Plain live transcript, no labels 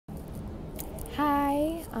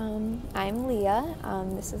I'm Leah.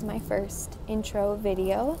 This is my first intro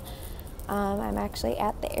video. I'm actually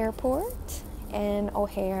at the airport in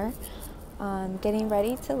O'Hare, getting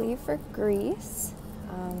ready to leave for Greece.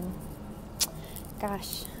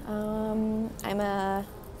 I'm a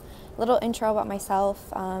little intro about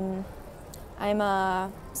myself. I'm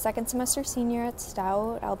a second semester senior at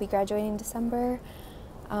Stout. I'll be graduating in December.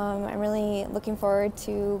 I'm really looking forward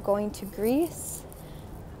to going to Greece.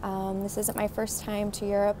 This isn't my first time to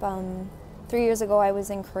Europe. 3 years ago I was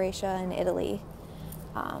in Croatia and Italy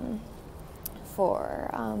for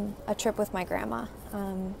a trip with my grandma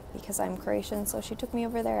because I'm Croatian, so she took me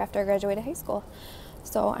over there after I graduated high school.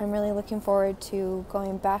 So I'm really looking forward to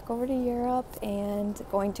going back over to Europe and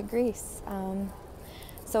going to Greece.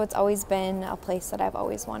 So it's always been a place that I've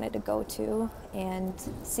always wanted to go to and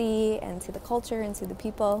see the culture and see the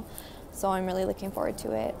people. So I'm really looking forward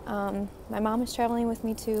to it. My mom is traveling with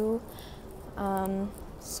me too.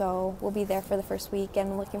 So we'll be there for the first week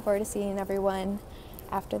and looking forward to seeing everyone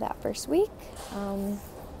after that first week.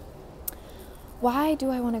 Why do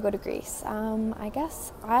I want to go to Greece? I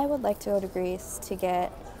guess I would like to go to Greece to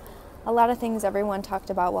get a lot of things everyone talked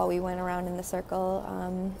about while we went around in the circle.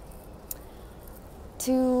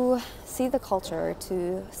 To see the culture,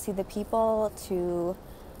 to see the people, to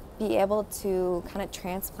be able to kind of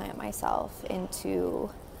transplant myself into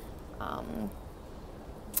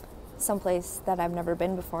someplace that I've never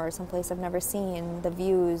been before, someplace I've never seen, the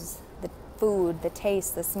views, the food, the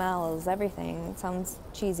taste, the smells, everything. It sounds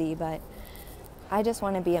cheesy, but I just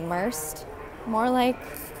want to be immersed more like,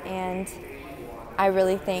 and I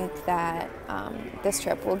really think that this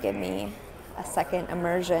trip will give me a second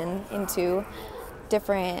immersion into a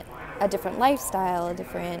different lifestyle, a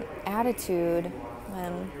different attitude.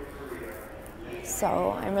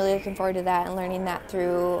 So I'm really looking forward to that and learning that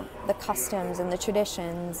through the customs and the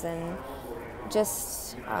traditions and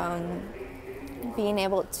just being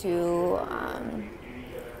able to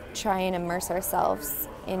try and immerse ourselves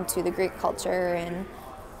into the Greek culture and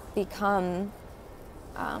become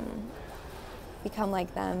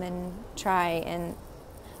like them and try and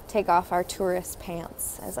take off our tourist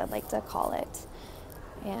pants, as I'd like to call it,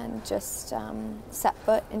 and just set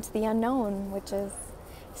foot into the unknown, which is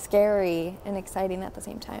scary and exciting at the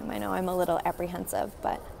same time. I know I'm a little apprehensive,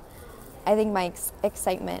 but I think my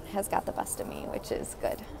excitement has got the best of me, which is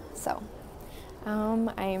good. So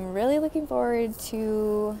I'm really looking forward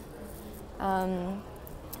to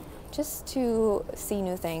just to see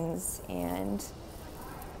new things and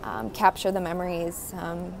capture the memories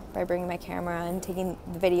by bringing my camera and taking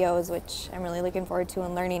the videos, which I'm really looking forward to,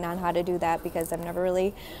 and learning on how to do that because I've never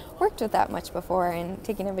really worked with that much before, and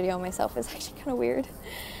taking a video of myself is actually kind of weird.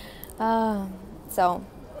 But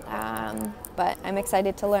I'm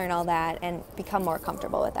excited to learn all that and become more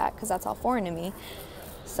comfortable with that because that's all foreign to me,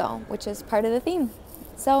 so which is part of the theme.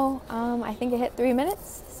 So I think it hit 3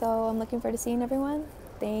 minutes, so I'm looking forward to seeing everyone.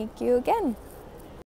 Thank you again.